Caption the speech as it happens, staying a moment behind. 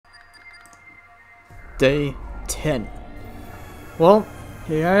Day 10. Well,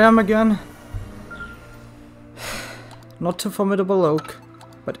 here I am again. Not too formidable oak,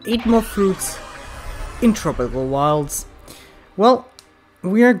 but 8 more fruits in tropical wilds. Well,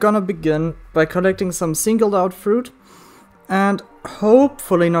 we are gonna begin by collecting some singled out fruit and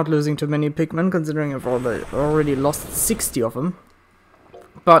hopefully not losing too many Pikmin, considering I've already lost 60 of them.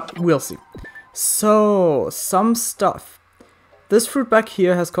 But we'll see. So, some stuff. This fruit back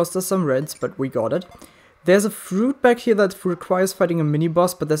here has cost us some reds, but we got it. There's a fruit back here that requires fighting a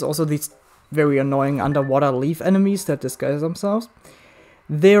mini-boss, but there's also these very annoying underwater leaf enemies that disguise themselves.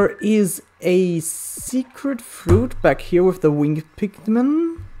 There is a secret fruit back here with the winged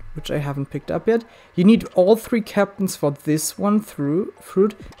Pikmin, which I haven't picked up yet. You need all 3 captains for this one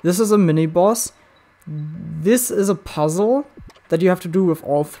fruit. This is a mini-boss. This is a puzzle that you have to do with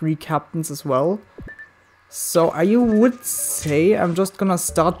all 3 captains as well. So I would say I'm just gonna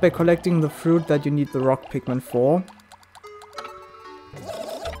start by collecting the fruit that you need the rock Pikmin for.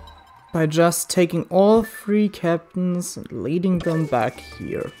 By just taking all 3 captains and leading them back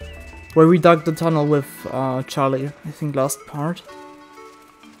here. Where we dug the tunnel with Charlie, I think last part.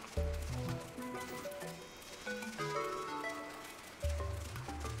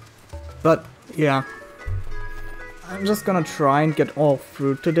 But yeah. I'm just gonna try and get all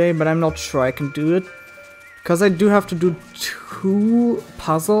fruit today, but I'm not sure I can do it. Because I do have to do 2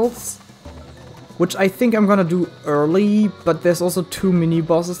 puzzles, which I think I'm gonna do early, but there's also 2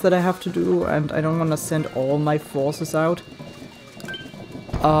 mini-bosses that I have to do, and I don't wanna send all my forces out.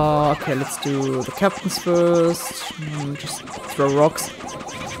 Okay, let's do the captains first. Just throw rocks.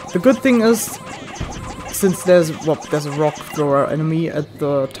 The good thing is, since there's a rock thrower enemy at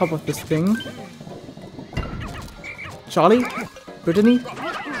the top of this thing. Charlie? Brittany?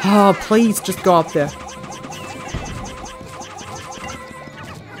 Ah, please, just go up there.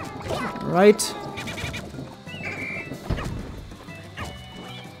 Right.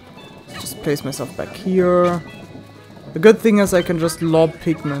 Just place myself back here. The good thing is I can just lob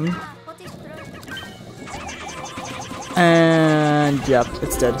Pikmin. And yeah,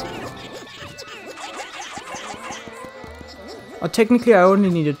 it's dead. Technically I only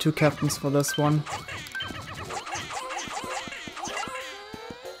needed 2 captains for this one.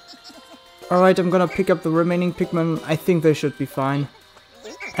 Alright, I'm gonna pick up the remaining Pikmin. I think they should be fine.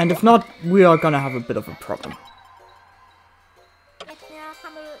 And if not, we are gonna have a bit of a problem.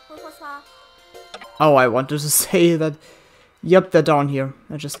 Oh, I wanted to say that... Yep, they're down here.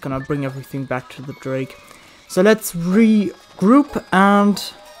 I'm just gonna bring everything back to the Drake. So let's regroup and...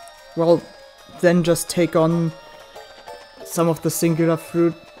 well, then just take on some of the singular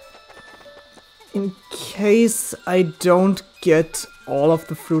fruit. In case I don't get all of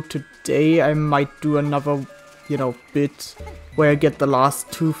the fruit today, I might do another, bit where I get the last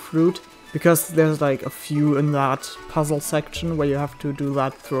 2 fruit, because there's like a few in that puzzle section where you have to do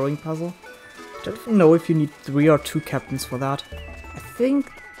that throwing puzzle. I don't even know if you need 3 or 2 captains for that. I think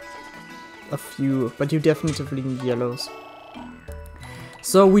a few, but you definitely need yellows.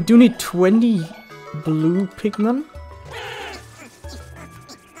 So we do need 20 blue Pikmin.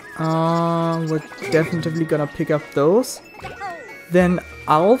 We're definitely gonna pick up those. Then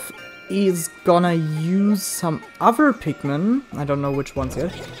Alf is gonna use some other Pikmin. I don't know which ones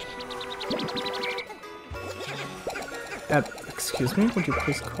yet. Excuse me, would you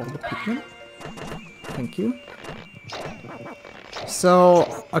please call the Pikmin? Thank you. So,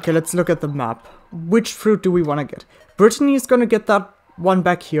 okay, let's look at the map. Which fruit do we want to get? Brittany is gonna get that one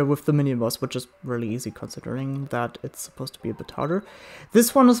back here with the mini-boss, which is really easy considering that it's supposed to be a bit harder.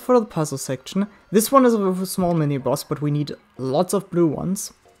 This one is for the puzzle section. This one is with a small mini-boss, but we need lots of blue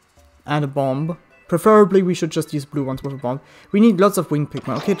ones. And a bomb. Preferably we should just use blue ones with a bomb. We need lots of winged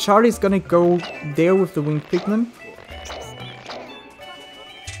Pikmin. Okay, Charlie's gonna go there with the winged Pikmin.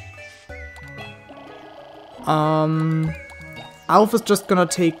 Alf is just gonna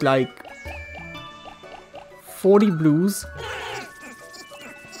take like 40 blues.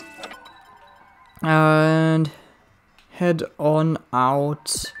 And head on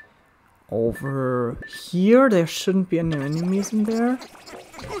out over here. There shouldn't be any enemies in there.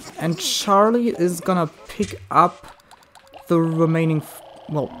 And Charlie is gonna pick up the remaining,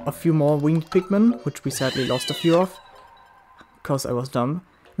 a few more winged Pikmin, which we sadly lost a few of, because I was dumb.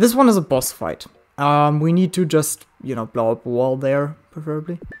 This one is a boss fight. We need to just, blow up a wall there,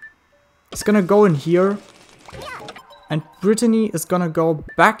 preferably. It's gonna go in here. And Brittany is gonna go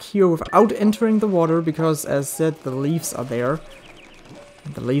back here without entering the water, because, as said, the leaves are there.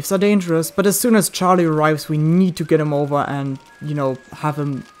 And the leaves are dangerous, but as soon as Charlie arrives, we need to get him over and, have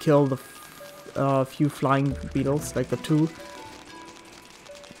him kill the few flying beetles, like the 2.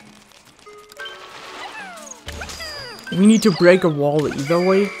 We need to break a wall either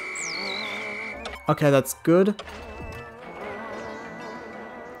way. Okay, that's good.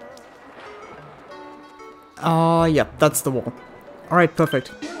 Yeah, that's the wall. Alright,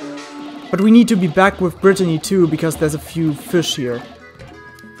 perfect. But we need to be back with Brittany too, because there's a few fish here.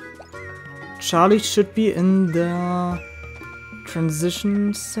 Charlie should be in the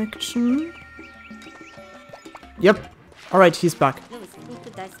transition section. Yep. Alright, he's back.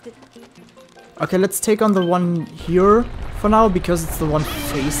 Okay, let's take on the one here for now, because it's the one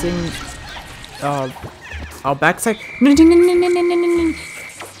facing our backside.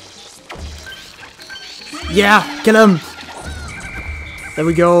 Yeah, kill him! There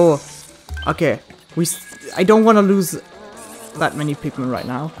we go. Okay, I don't want to lose that many Pikmin right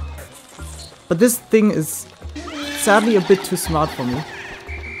now. But this thing is sadly a bit too smart for me.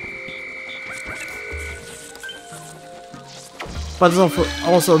 But it's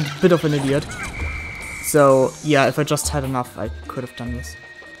also a bit of an idiot. So, yeah, if I just had enough, I could have done this.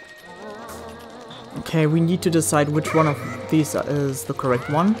 Okay, we need to decide which one of these is the correct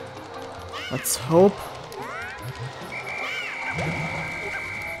one. Let's hope.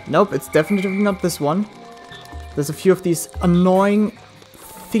 Nope, it's definitely not this one. There's a few of these annoying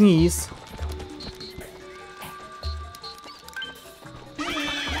thingies.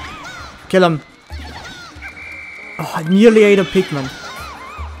 Kill him. Oh, I nearly ate a Pikmin.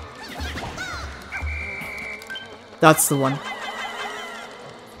 That's the one.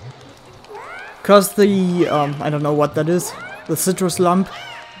 Cause the, I don't know what that is. The citrus lump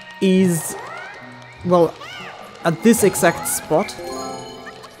is, well, at this exact spot.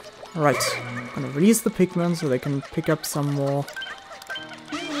 Alright, I'm gonna release the Pikmin so they can pick up some more.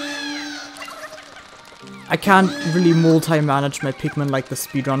 I can't really multi-manage my Pikmin like the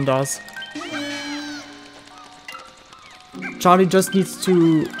speedrun does. Charlie just needs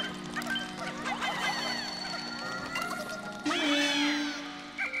to...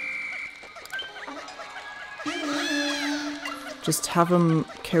 just have him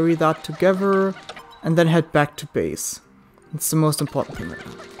carry that together and then head back to base. It's the most important thing right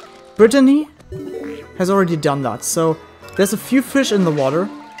now. Brittany has already done that, so there's a few fish in the water.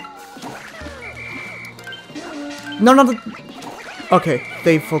 No, not the... Okay,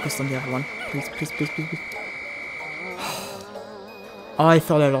 they focused on the other one. Please, please, please, please, please. Oh, I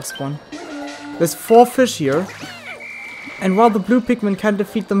thought I lost one. There's 4 fish here. And while the blue Pikmin can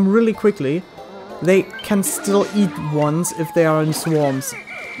defeat them really quickly, they can still eat ones if they are in swarms.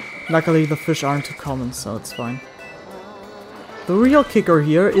 Luckily, the fish aren't too common, so it's fine. The real kicker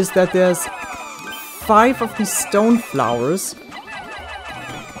here is that there's 5 of these stone flowers.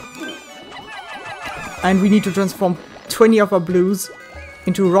 And we need to transform 20 of our blues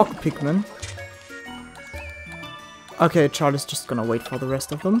into rock Pikmin. Okay, Charlie's just gonna wait for the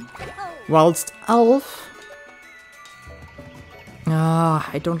rest of them. Whilst Alf...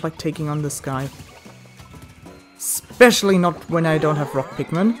 I don't like taking on this guy. Especially not when I don't have rock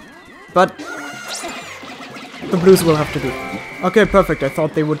Pikmin. But... the blues will have to do. Okay, perfect. I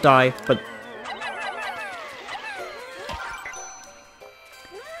thought they would die, but...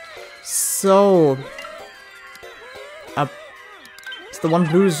 So... is the one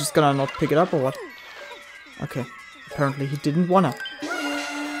blue is just gonna not pick it up, or what? Okay. Apparently he didn't wanna.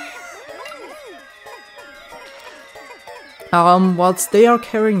 Whilst they are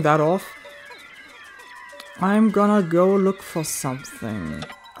carrying that off, I'm gonna go look for something.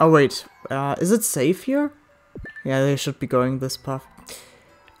 Oh wait, is it safe here? Yeah, they should be going this path.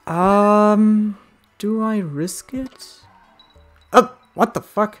 Do I risk it? Oh, what the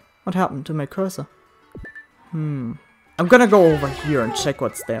fuck? What happened to my cursor? I'm gonna go over here and check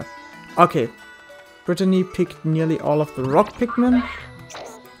what's there. Okay. Brittany picked nearly all of the rock Pikmin.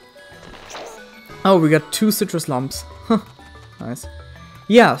 Oh, we got 2 citrus lumps. Nice.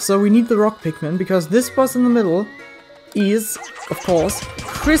 Yeah, so we need the rock Pikmin because this boss in the middle is, of course,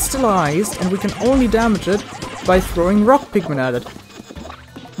 crystallized and we can only damage it by throwing rock Pikmin at it.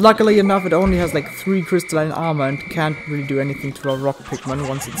 Luckily enough, it only has like 3 crystalline armor and can't really do anything to a rock Pikmin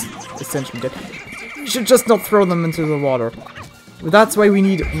once it's essentially dead. You should just not throw them into the water. That's why we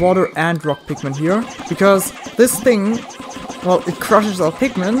need water and rock Pikmin here, because this thing, well, it crushes our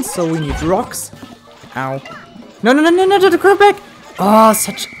Pikmin, so we need rocks. Ow. No, no, no, no, no, go back! Oh,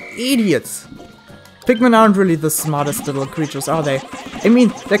 such idiots. Pikmin aren't really the smartest little creatures, are they? I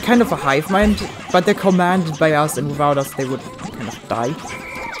mean, they're kind of a hive mind, but they're commanded by us, and without us they would kind of die.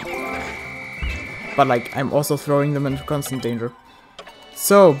 But, like, I'm also throwing them into constant danger.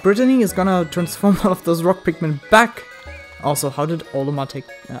 So, Brittany is gonna transform all of those rock Pikmin back. Also, how did Olimar take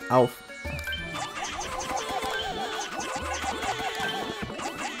Alf?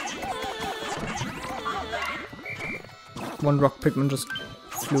 one rock Pikmin just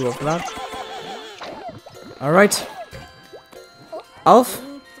flew over that. Alright. Alf?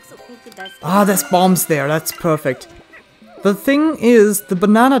 Ah, there's bombs there, that's perfect. The thing is, the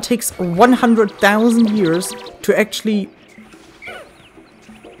banana takes 100,000 years to actually,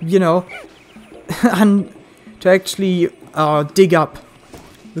 you know, and to actually dig up.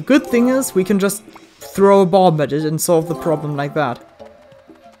 The good thing is, we can just throw a bomb at it and solve the problem like that.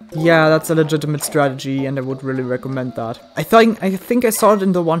 Yeah, that's a legitimate strategy, and I would really recommend that. I think I saw it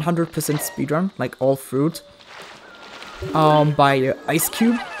in the 100% speedrun, like all fruit, by Ice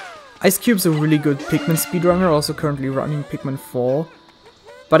Cube. Ice Cube's a really good Pikmin speedrunner, also currently running Pikmin 4.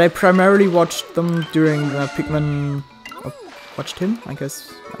 But I primarily watched them during the Pikmin... watched him, I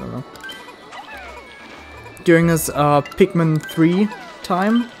guess? I don't know. During his Pikmin 3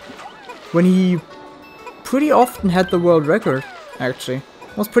 time, when he pretty often had the world record, actually.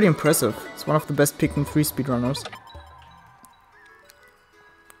 It was pretty impressive. It's one of the best Pikmin 3 speedrunners.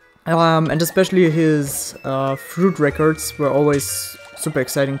 And especially his fruit records were always super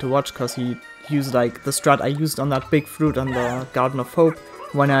exciting to watch, because he used like the strat I used on that big fruit on the Garden of Hope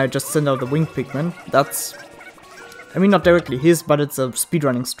when I just sent out the winged Pikmin. That's, I mean, not directly his, but it's a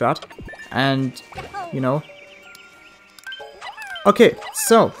speedrunning strat. And, you know. Okay,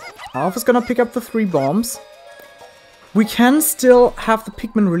 so Alf is gonna pick up the 3 bombs. We can still have the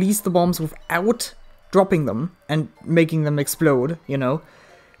Pikmin release the bombs without dropping them and making them explode, you know,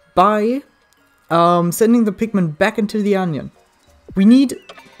 by sending the Pikmin back into the onion. We need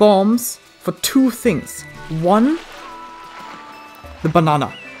bombs for 2 things. 1, the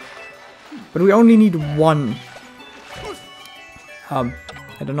banana. But we only need 1. I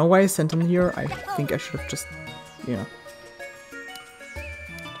don't know why I sent him here. I think I should have just, you know.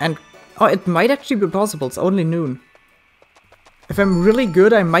 And, oh, it might actually be possible. It's only noon. If I'm really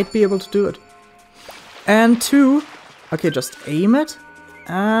good, I might be able to do it. And 2, okay, just aim it,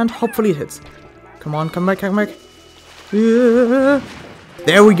 and hopefully it hits. Come on, come back, come back.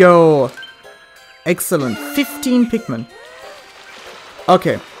 There we go. Excellent. 15 Pikmin.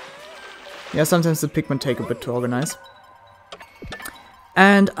 Okay. Yeah, sometimes the Pikmin take a bit to organize.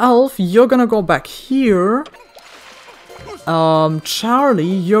 And Alf, you're gonna go back here. Charlie,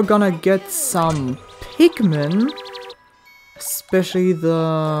 you're gonna get some Pikmin. Especially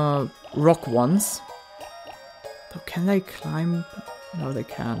the rock ones. But can they climb? No, they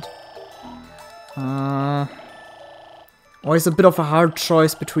can't. Always a bit of a hard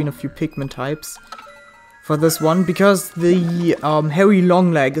choice between a few Pikmin types for this one, because the hairy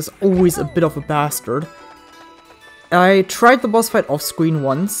longleg is always a bit of a bastard. I tried the boss fight off screen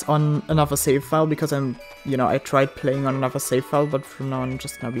once on another save file, because I tried playing on another save file, but from now on I'm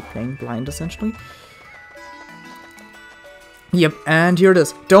just gonna be playing blind essentially. Yep, and here it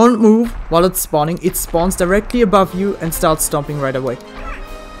is. Don't move while it's spawning. It spawns directly above you and starts stomping right away.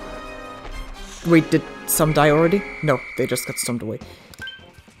 Wait, did some die already? No, they just got stomped away.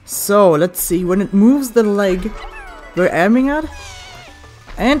 So, let's see. When it moves the leg we're aiming at.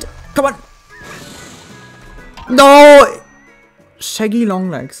 And, come on! No! Shaggy long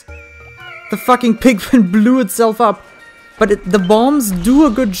legs. The fucking Pikmin blew itself up. But the bombs do a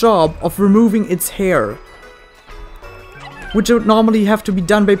good job of removing its hair, which would normally have to be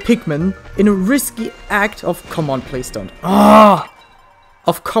done by Pikmin in a risky act of come on, please don't. Ah!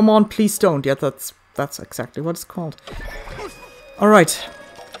 Of come on, please don't. Yeah, that's exactly what it's called. Alright.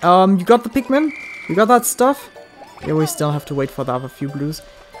 You got the Pikmin? You got that stuff? Yeah, we still have to wait for the other few blues.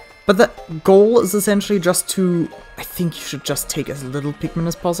 But the goal is essentially just to... I think you should just take as little Pikmin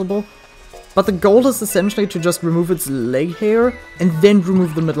as possible. But the goal is essentially to just remove its leg hair and then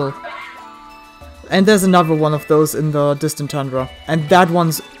remove the middle. And there's another one of those in the distant tundra. And that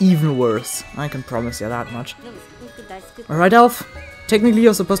one's even worse. I can promise you that much. Alright, Elf. Technically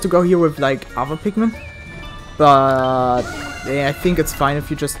you're supposed to go here with, like, other Pikmin. But yeah, I think it's fine if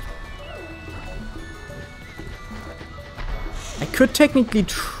you just... I could technically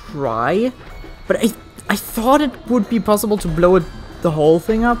try, but I thought it would be possible to blow the whole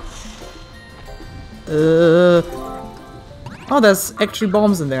thing up. Oh, there's actually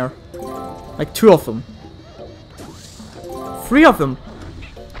bombs in there. Like 2 of them. 3 of them.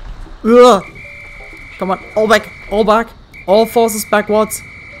 Ugh. Come on, all back, all back. All forces backwards.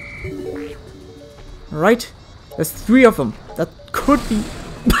 Right? There's 3 of them. That could be...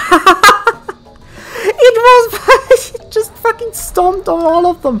 It was... It just fucking stomped on all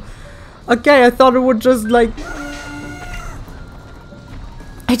of them. Okay, I thought it would just like...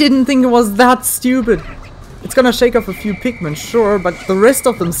 I didn't think it was that stupid. It's gonna shake off a few Pikmin, sure, but the rest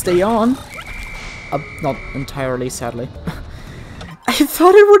of them stay on. Not entirely, sadly. I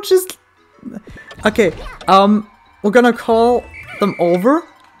thought it would just... Okay, we're gonna call them over.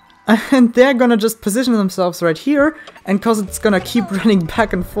 And they're gonna just position themselves right here. And cause it's gonna keep running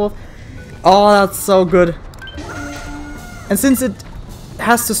back and forth. Oh, that's so good. And since it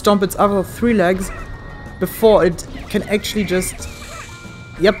has to stomp its other 3 legs before it can actually just...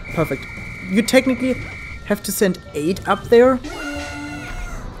 Yep, perfect. You technically have to send 8 up there.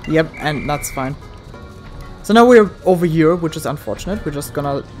 Yep, and that's fine. So now we're over here, which is unfortunate. We're just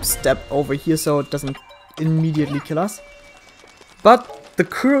gonna step over here so it doesn't immediately kill us. But the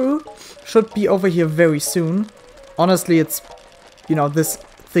crew should be over here very soon. Honestly, it's... You know, this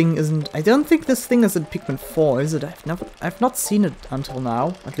thing isn't... I don't think this thing is in Pikmin 4, is it? I've not seen it until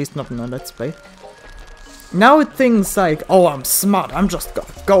now. At least not in a Let's Play. Now it thinks like, oh, I'm smart. I'm just gonna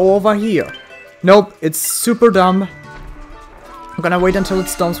go over here. Nope, it's super dumb. I'm gonna wait until it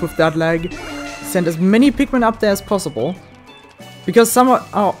stomps with that leg. Send as many Pikmin up there as possible. Because some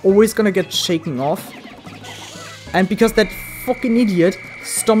are always gonna get shaken off. And because that fucking idiot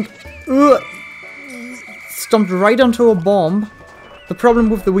stomped right onto a bomb. The problem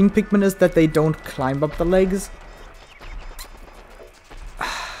with the winged Pikmin is that they don't climb up the legs.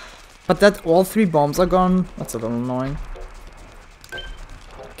 But that all 3 bombs are gone. That's a little annoying.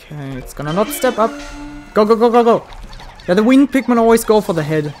 Okay, it's gonna not step up. Go, go, go, go, go. Yeah, the winged Pikmin always go for the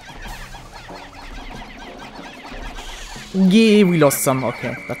head. Yeah, we lost some.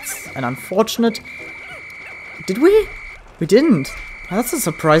 Okay, that's an unfortunate... Did we? We didn't. That's a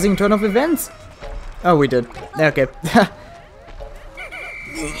surprising turn of events. Oh, we did. Okay.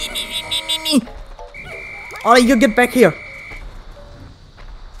 Oh, you get back here.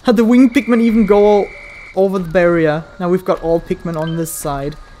 Had the winged Pikmin even go over the barrier. Now we've got all Pikmin on this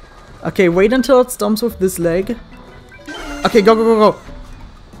side. Okay, wait until it stomps with this leg. Okay, go, go, go, go.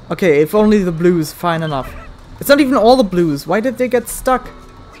 Okay, if only the blues, fine enough. It's not even all the blues. Why did they get stuck?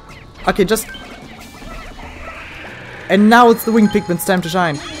 Okay, just... And now it's the winged Pikmin's time to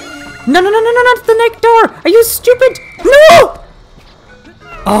shine. No, no, no, no, no, not the nectar! Are you stupid? No!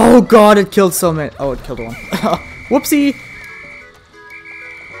 Oh god, it killed so many. Oh, it killed one. Whoopsie!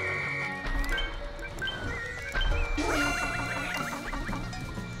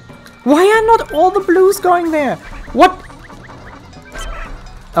 Why are not all the blues going there? What?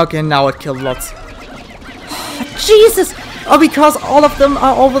 Okay, now it killed lots. Jesus! Oh, because all of them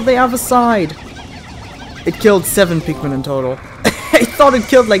are over the other side. It killed 7 Pikmin in total. I thought it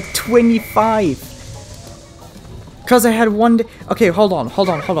killed like 25. Because I had one day... Okay, hold on.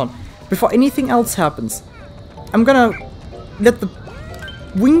 Before anything else happens, I'm gonna let the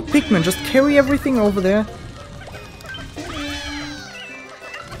winged Pikmin just carry everything over there.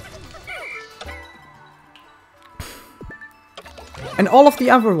 And all of the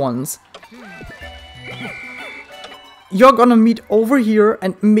other ones, you're gonna meet over here,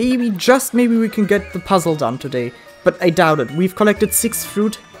 and maybe, just maybe, we can get the puzzle done today. But I doubt it. We've collected 6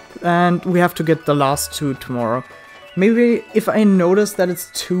 fruit, and we have to get the last 2 tomorrow. Maybe if I notice that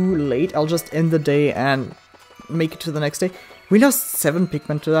it's too late, I'll just end the day and make it to the next day. We lost 7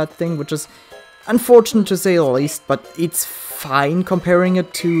 Pikmin to that thing, which is unfortunate to say the least, but it's fine comparing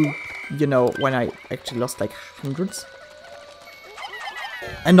it to, you know, when I actually lost like hundreds.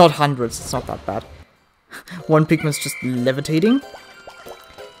 And not hundreds, it's not that bad. One Pikmin's just levitating.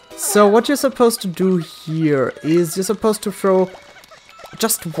 So what you're supposed to do here is you're supposed to throw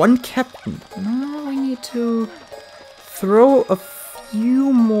just 1 captain. No, we need to throw a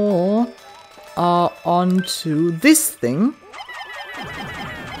few more onto this thing.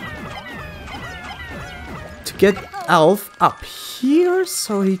 To get Alf up here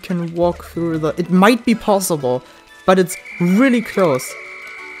so he can walk through the... It might be possible, but it's really close.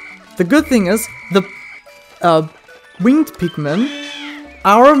 The good thing is, the winged Pikmin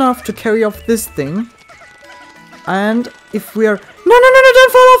are enough to carry off this thing. And if we are... No, no, no, no,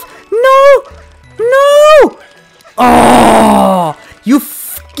 don't fall off! No! No! Oh! You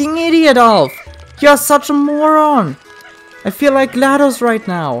fucking idiot, Alf! You're such a moron! I feel like GLaDOS right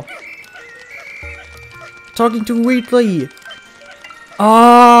now. Talking to Wheatley.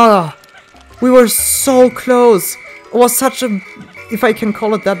 Ah! We were so close! It was such a... if I can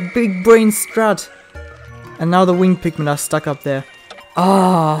call it that, big brain strat. And now the winged Pikmin are stuck up there.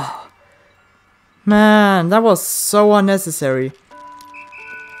 Ah, man, that was so unnecessary.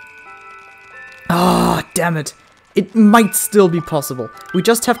 Ah, damn it. It might still be possible. We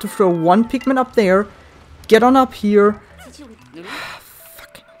just have to throw 1 Pikmin up there, get on up here.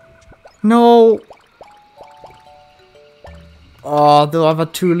 Fuck. No. Oh, the other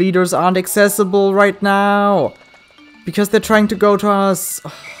 2 leaders aren't accessible right now. Because they're trying to go to us.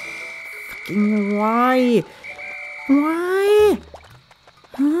 Oh, fucking why? Why?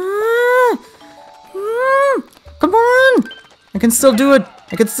 Come can still do it!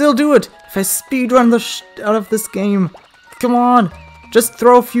 I can still do it! If I speedrun the out of this game. Come on! Just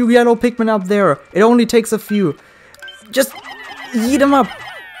throw a few yellow Pikmin up there. It only takes a few. Just eat them up!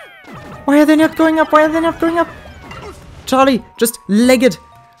 Why are they not going up? Why are they not going up? Charlie, just leg it!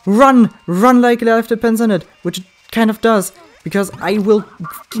 Run! Run like life depends on it. Which it kind of does. Because I will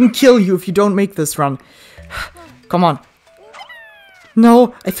fucking kill you if you don't make this run. Come on.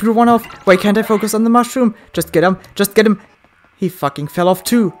 No, I threw one off. Why can't I focus on the mushroom? Just get him. Just get him. He fucking fell off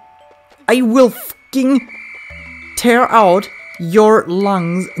too. I will fucking tear out your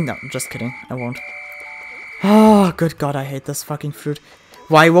lungs. No, just kidding. I won't. Oh, good God, I hate this fucking fruit.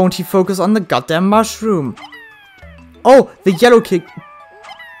 Why won't he focus on the goddamn mushroom? Oh, the yellow kick.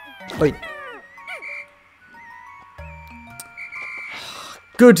 Wait.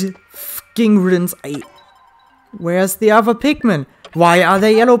 Good fucking riddance. Where's the other Pikmin? Why are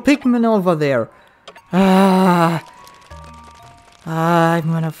there yellow Pikmin over there? I'm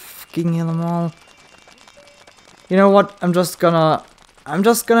gonna fucking kill them all. You know what? I'm just gonna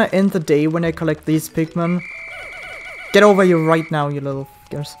end the day when I collect these Pikmin. Get over here right now, you little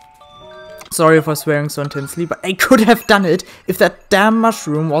fuckers. Sorry for swearing so intensely, but I could have done it if that damn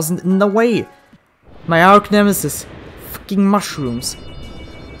mushroom wasn't in the way. My arch nemesis. Fucking mushrooms.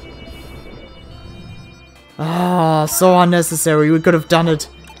 Ah, so unnecessary. We could have done it.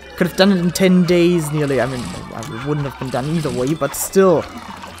 Could have done it in 10 days nearly. I mean, it wouldn't have been done either way, but still.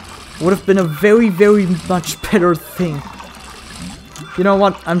 Would have been a very, very much better thing. You know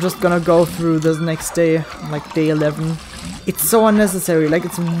what? I'm just gonna go through this next day, like day 11. It's so unnecessary. Like,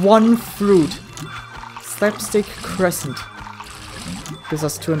 it's one fruit. Slapstick Crescent. Gives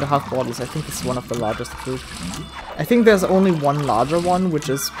us 2.5 bodies. I think it's one of the largest fruit. I think there's only one larger one, which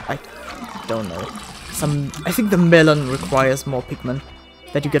is... I don't know. I think the melon requires more Pikmin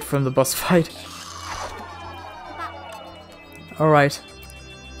that you get from the boss fight. Alright.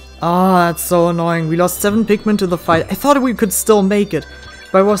 Ah, that's so annoying. We lost 7 Pikmin to the fight. I thought we could still make it,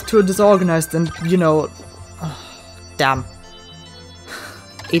 but I was too disorganized and, you know... damn.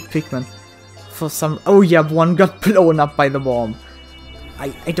 8 Pikmin. For some... Oh yeah, one got blown up by the bomb.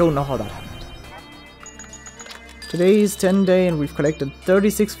 I don't know how that happened. Today is 10 day and we've collected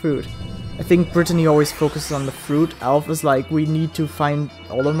 36 fruit. I think Brittany always focuses on the fruit. Alf is like, we need to find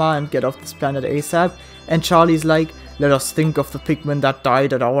Olimar and get off this planet ASAP. And Charlie's like, let us think of the Pikmin that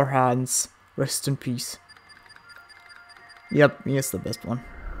died at our hands. Rest in peace. Yep, he is the best one.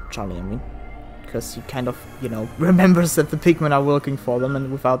 Charlie, I mean. Because he kind of, you know, remembers that the Pikmin are working for them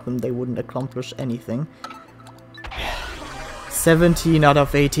and without them they wouldn't accomplish anything. 17 out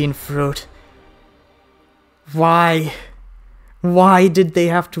of 18 fruit. Why? Why did they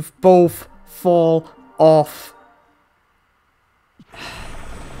have to both fall off?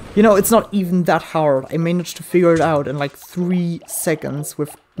 You know, it's not even that hard. I managed to figure it out in like 3 seconds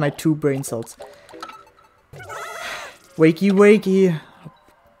with my 2 brain cells. Wakey, wakey.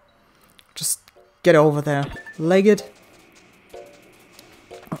 Just get over there. Leg it.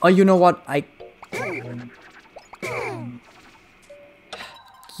 Oh, you know what?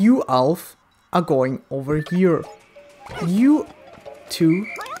 You, Alf, are going over here. You two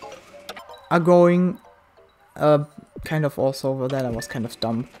are going kind of also over there. That was kind of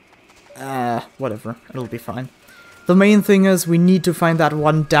dumb. Whatever. It'll be fine. The main thing is we need to find that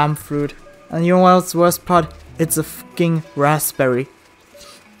one damn fruit. And you know what's the worst part? It's a fucking raspberry.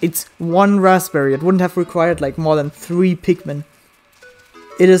 It's one raspberry. It wouldn't have required like more than 3 Pikmin.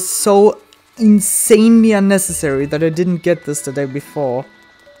 It is so insanely unnecessary that I didn't get this the day before.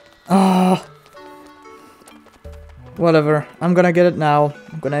 Ah. Whatever, I'm gonna get it now.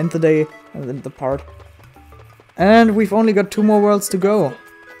 I'm gonna end the day and end the part. And we've only got 2 more worlds to go.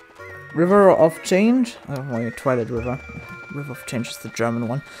 River of Change? Oh, wait, Twilight River. River of Change is the German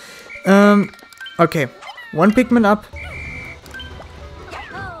one. Okay. 1 Pikmin up.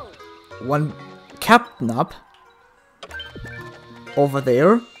 1 Captain up. Over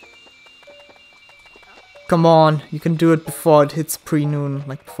there. Come on, you can do it before it hits pre-noon.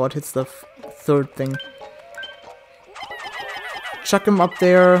 Like, before it hits the 3rd thing. Chuck him up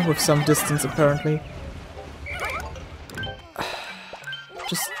there with some distance, apparently.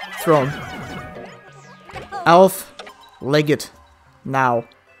 Just throw him. Alf, leg it. Now.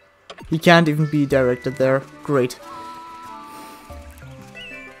 He can't even be directed there. Great.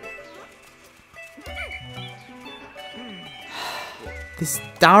 This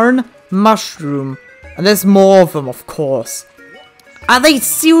darn mushroom. And there's more of them, of course. Are they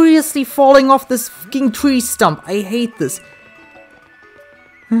seriously falling off this fucking tree stump? I hate this.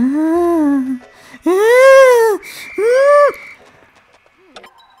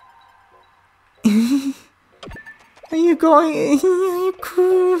 Are you going?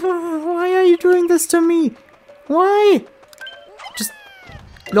 Why are you doing this to me? Why? Just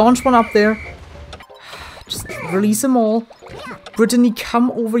launch one up there. Just release them all. Brittany,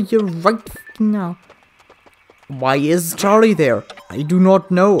 come over here right now. Why is Charlie there? I do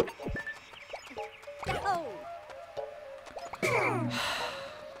not know.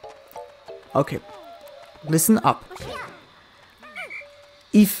 Okay, listen up.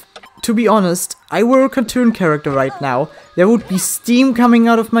 If, to be honest, I were a cartoon character right now, there would be steam coming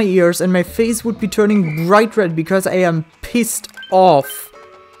out of my ears and my face would be turning bright red because I am pissed off.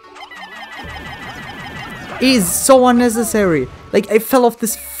 It is so unnecessary. Like, I fell off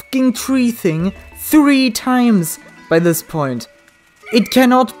this fucking tree thing 3 times by this point. It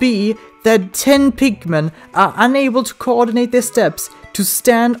cannot be that 10 Pikmin are unable to coordinate their steps to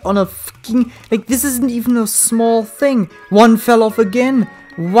stand on a fucking... Like, this isn't even a small thing. One fell off again.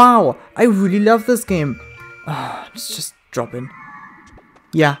 Wow, I really love this game. Let's just drop in.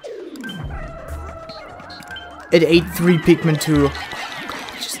 Yeah. It ate 3 Pikmin too.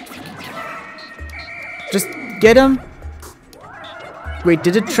 Just get him. Wait,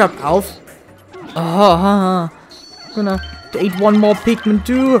 did it trap Alf? Gonna eat 1 more Pikmin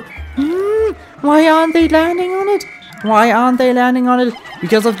too. Why aren't they landing on it? Why aren't they landing on it?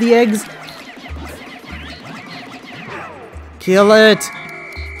 Because of the eggs. Kill it.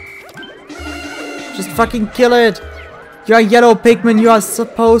 Just fucking kill it. You're a yellow Pikmin. You are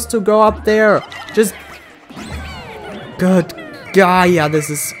supposed to go up there. Just... Good guy. Yeah, this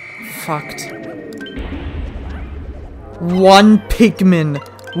is fucked. 1 Pikmin.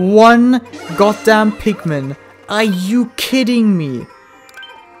 1 goddamn Pikmin. Are you kidding me?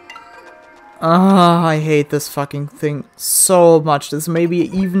 I hate this fucking thing so much. This may be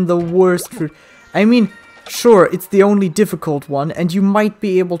even the worst fruit. I mean, sure, it's the only difficult one, and you might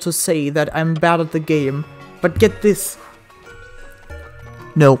be able to say that I'm bad at the game, but get this.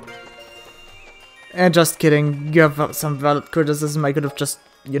 No. Just kidding. You have some valid criticism. I could have just,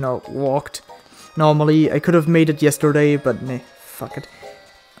 you know, walked. Normally, I could have made it yesterday, but nah, fuck it.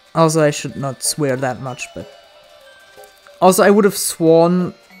 Also, I should not swear that much, but... Also, I would have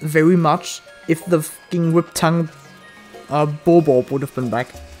sworn very much if the fucking whip-tongue Bobo would have been back.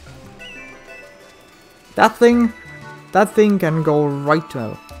 That thing can go right to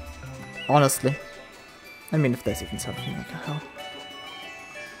hell. Honestly. I mean, if there's even something like a hell.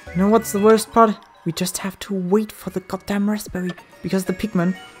 You know what's the worst part? We just have to wait for the goddamn raspberry, because the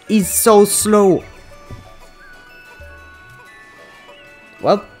Pikmin is so slow.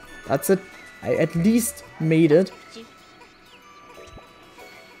 Well, that's it. I at least made it.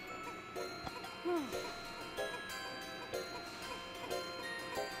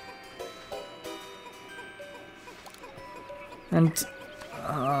 And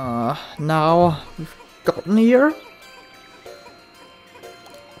now we've gotten here.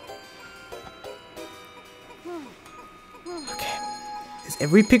 Okay. Is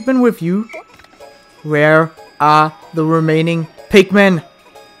every Pikmin with you? Where are the remaining Pikmin?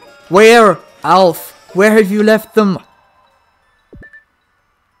 Where? Alf, where have you left them?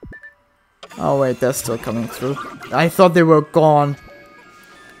 Oh wait, they're still coming through. I thought they were gone.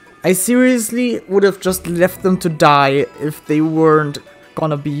 I seriously would have just left them to die if they weren't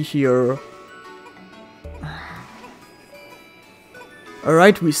gonna be here.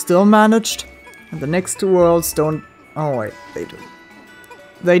 Alright, we still managed. And the next 2 worlds don't... Oh wait, they do.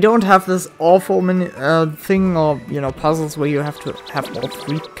 They don't have this awful thing or, you know, puzzles where you have to have all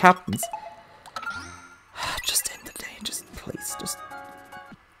 3 captains. Just end the day, just please, just...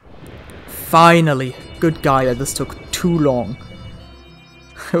 Finally! Good guy, this took too long.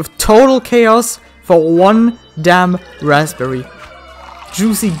 Of total chaos for 1 damn raspberry.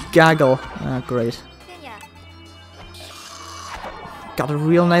 Juicy gaggle. Ah, great. Got a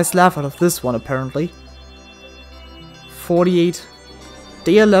real nice laugh out of this one, apparently. 48.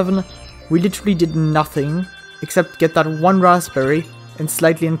 Day 11. We literally did nothing except get that 1 raspberry and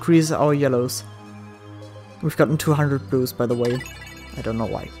slightly increase our yellows. We've gotten 200 blues, by the way. I don't know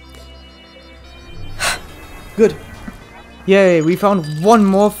why. Good. Yay, we found 1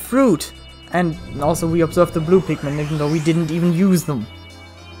 more fruit! And also we observed the blue Pikmin, even though we didn't even use them.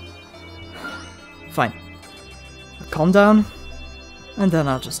 Fine. Calm down, and then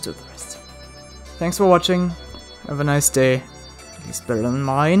I'll just do the rest. Thanks for watching, have a nice day, at least better than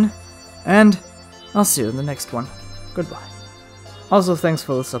mine, and I'll see you in the next one. Goodbye. Also, thanks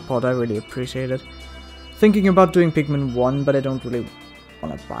for the support, I really appreciate it. Thinking about doing Pikmin 1, but I don't really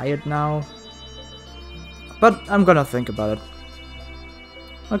want to buy it now. But I'm gonna think about it.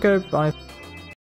 Okay, bye.